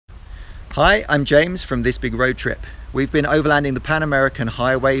Hi, I'm James from This Big Road Trip. We've been overlanding the Pan American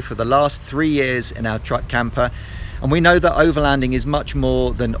Highway for the last 3 years in our truck camper, and we know that overlanding is much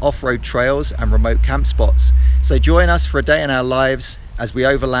more than off-road trails and remote camp spots. So join us for a day in our lives as we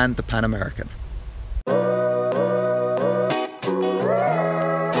overland the Pan American.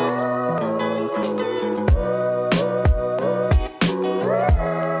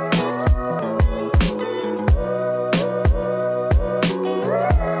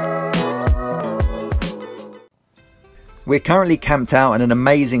 We're currently camped out in an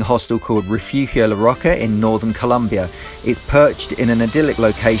amazing hostel called Refugio La Roca in northern Colombia. It's perched in an idyllic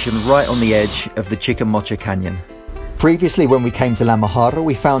location right on the edge of the Chicamocha Canyon. Previously, when we came to La Majara,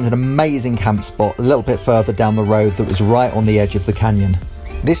 we found an amazing camp spot a little bit further down the road that was right on the edge of the canyon.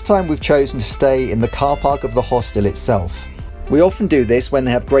 This time we've chosen to stay in the car park of the hostel itself. We often do this when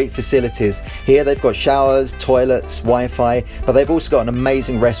they have great facilities. Here they've got showers, toilets, Wi-Fi, but they've also got an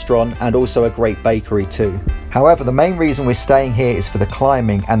amazing restaurant and also a great bakery too. However, the main reason we're staying here is for the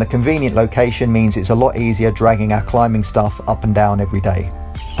climbing, and the convenient location means it's a lot easier dragging our climbing stuff up and down every day.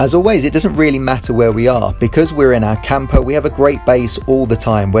 As always, it doesn't really matter where we are. Because we're in our camper, we have a great base all the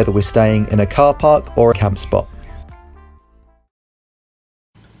time, whether we're staying in a car park or a camp spot.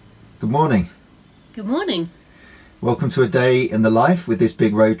 Good morning. Good morning. Welcome to a day in the life with This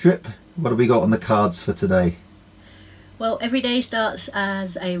Big Road Trip. What have we got on the cards for today? Well, every day starts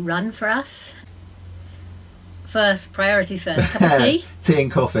as a run for us. First, priorities first. Cup of tea. Tea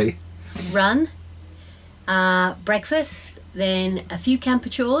and coffee. Run. Breakfast. Then a few camper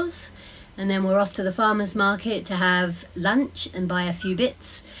chores. And then we're off to the farmer's market to have lunch and buy a few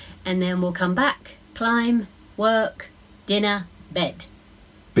bits. And then we'll come back, climb, work, dinner, bed.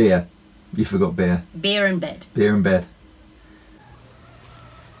 Beer. You forgot beer. Beer and bed. Beer and bed.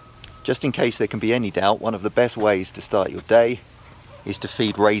 Just in case there can be any doubt, one of the best ways to start your day is to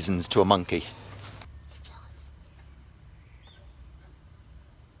feed raisins to a monkey.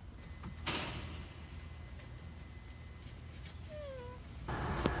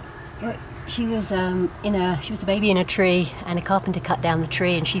 She was a baby in a tree, and a carpenter cut down the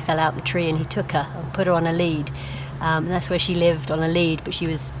tree, and she fell out the tree, and he took her and put her on a lead. And that's where she lived, on a lead, but she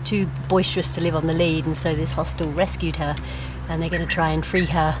was too boisterous to live on the lead, and so this hostel rescued her, and they're going to try and free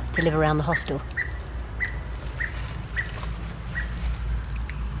her to live around the hostel.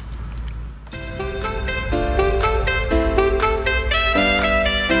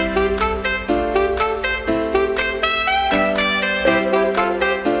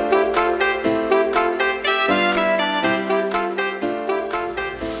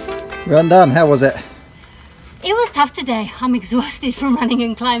 Well done, how was it? It was tough today. I'm exhausted from running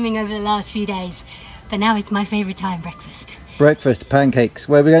and climbing over the last few days. But now it's my favourite time, breakfast. Breakfast, pancakes.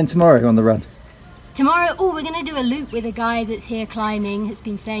 Where are we going tomorrow on the run? Tomorrow, we're going to do a loop with a guy that's here climbing, that's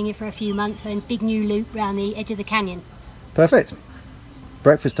been staying here for a few months, a big new loop around the edge of the canyon. Perfect.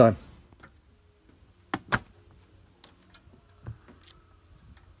 Breakfast time.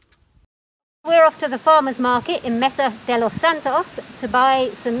 We're off to the farmer's market in Mesa de los Santos to buy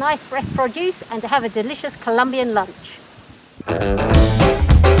some nice fresh produce and to have a delicious Colombian lunch.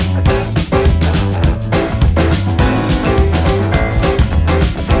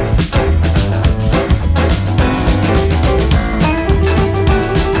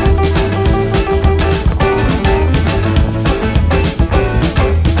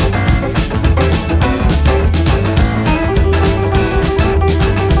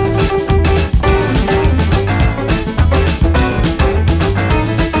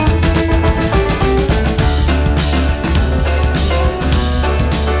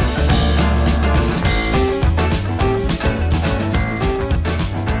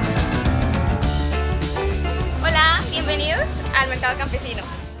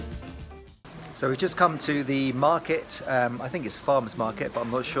 So we've just come to the market, I think it's a farmer's market, but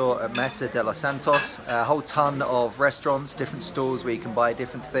I'm not sure, at Mesa de los Santos. A whole ton of restaurants, different stalls where you can buy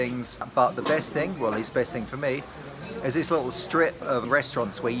different things. But the best thing, well at least best thing for me, is this little strip of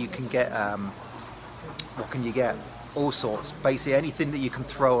restaurants where you can get, what can you get? All sorts. Basically anything that you can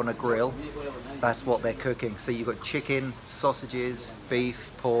throw on a grill, that's what they're cooking. So you've got chicken, sausages,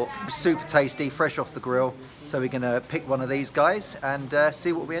 beef, pork, super tasty, fresh off the grill. So we're gonna pick one of these guys and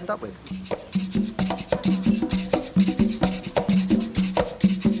see what we end up with.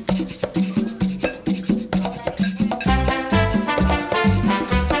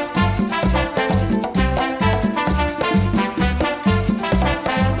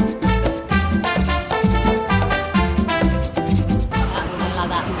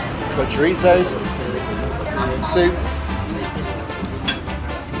 Got chorizos, soup,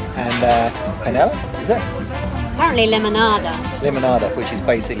 and panela, is it? Apparently limonada. limonada, which is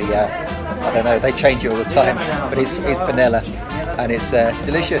basically, I don't know, they change it all the time, but it's panela, and it's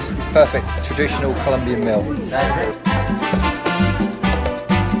delicious, perfect, traditional Colombian meal.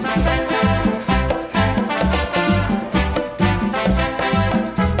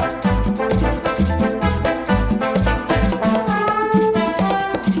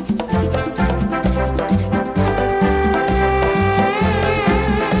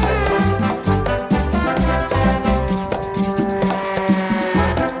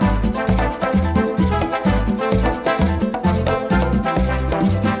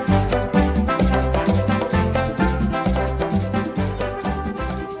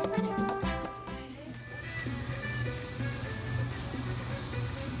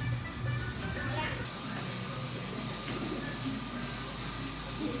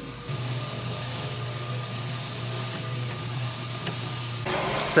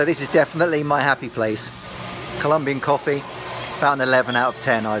 So this is definitely my happy place. Colombian coffee, about an 11 out of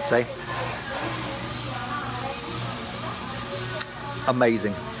 10 I'd say.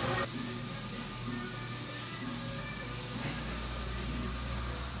 Amazing.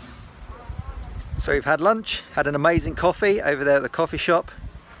 So we've had lunch, had an amazing coffee over there at the coffee shop.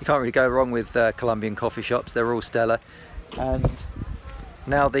 You can't really go wrong with Colombian coffee shops, they're all stellar. And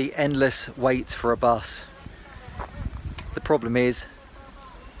now the endless wait for a bus. The problem is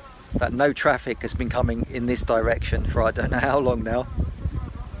that no traffic has been coming in this direction for I don't know how long now,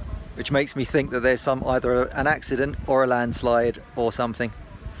 which makes me think that there's either an accident or a landslide or something.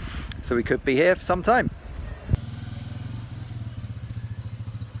 So we could be here for some time.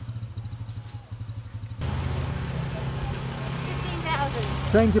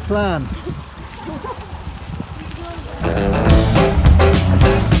 Change your plan.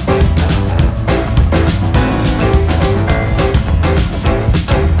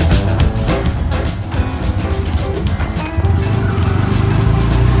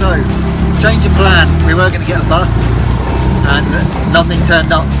 Change of plan. We were going to get a bus and nothing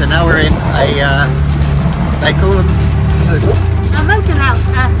turned up, so now we're in a they call them a motor mouse,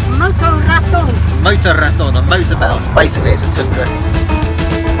 a motor raton. Motor raton, a motor mouse. Basically it's a tuk-tuk.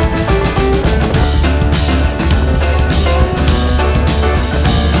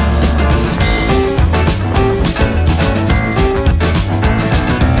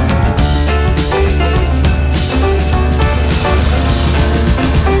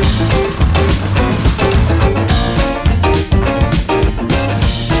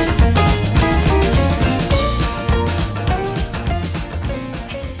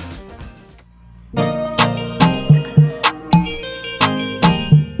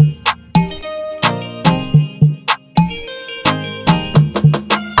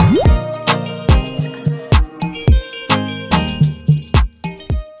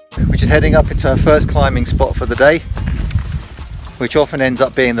 Heading up into our first climbing spot for the day, which often ends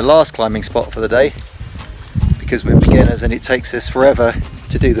up being the last climbing spot for the day because we're beginners and it takes us forever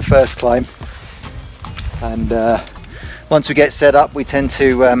to do the first climb. And once we get set up we tend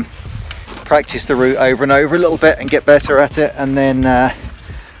to practice the route over and over a little bit and get better at it, and then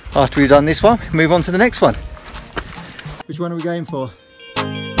after we've done this one move on to the next one. Which one are we going for?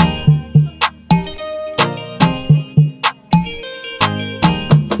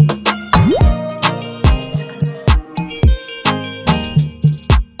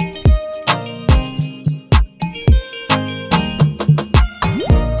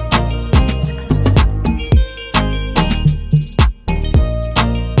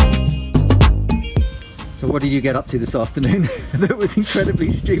 What did you get up to this afternoon that was incredibly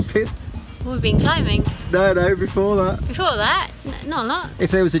stupid? We've been climbing. No, before that. Before that? Not a lot.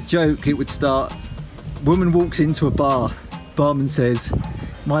 If there was a joke, it would start, woman walks into a bar, barman says,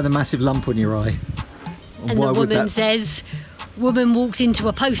 why the massive lump on your eye? And the woman says, woman walks into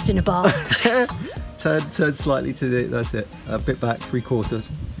a post in a bar. turn slightly to the, that's it, a bit back, 3/4.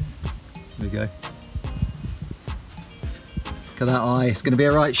 There we go. Look at that eye, it's going to be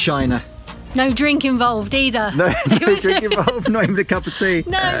a right shiner. No drink involved either. No drink involved, not even a cup of tea.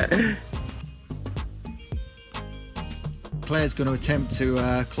 No. Claire's going to attempt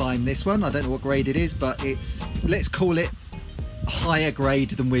to climb this one. I don't know what grade it is, but it's, let's call it higher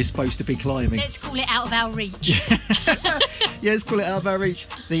grade than we're supposed to be climbing. Let's call it out of our reach. Yeah, let's call it out of our reach.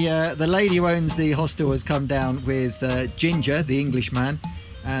 The lady who owns the hostel has come down with Ginger, the Englishman,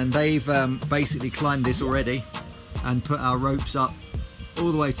 and they've basically climbed this already and put our ropes up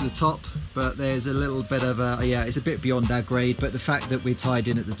all the way to the top, but there's a little bit of a, yeah, it's a bit beyond our grade, but the fact that we're tied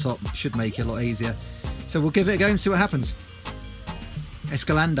in at the top should make it a lot easier. So we'll give it a go and see what happens.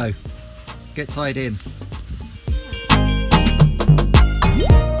 Escalando, get tied in.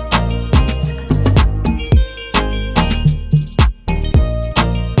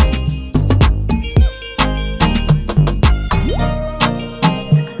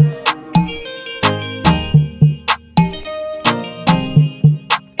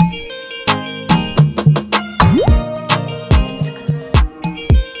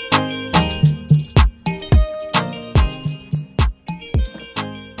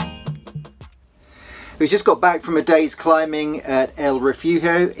 We just got back from a day's climbing at El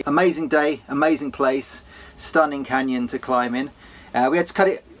Refugio. Amazing day, amazing place, stunning canyon to climb in. We had to cut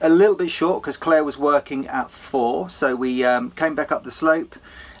it a little bit short because Claire was working at 4, so we came back up the slope,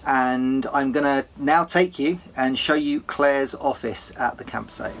 and I'm gonna now take you and show you Claire's office at the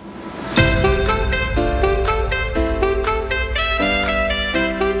campsite.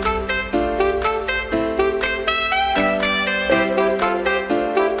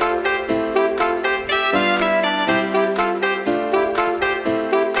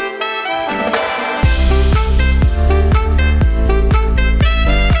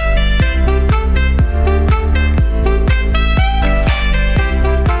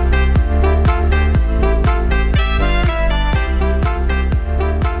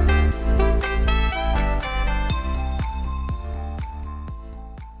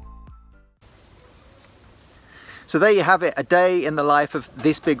 So there you have it, a day in the life of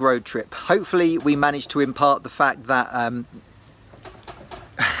this big road trip. Hopefully we managed to impart the fact that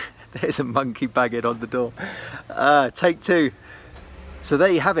there's a monkey banging on the door. Take 2. So there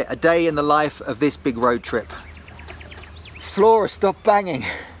you have it, a day in the life of this big road trip. Flora, stop banging.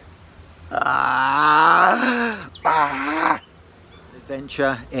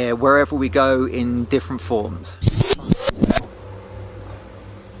 Adventure wherever we go in different forms.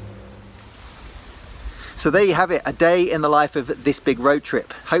 So there you have it, a day in the life of this big road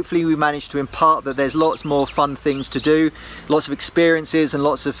trip. Hopefully we managed to impart that there's lots more fun things to do, lots of experiences and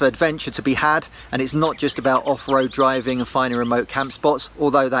lots of adventure to be had, and it's not just about off-road driving and finding remote camp spots,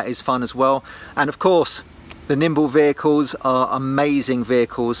 although that is fun as well. And of course, the nimble vehicles are amazing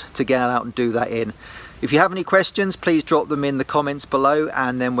vehicles to get out and do that in. If you have any questions, please drop them in the comments below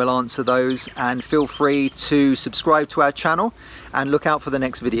and then we'll answer those, and feel free to subscribe to our channel and look out for the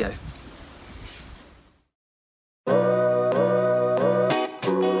next video.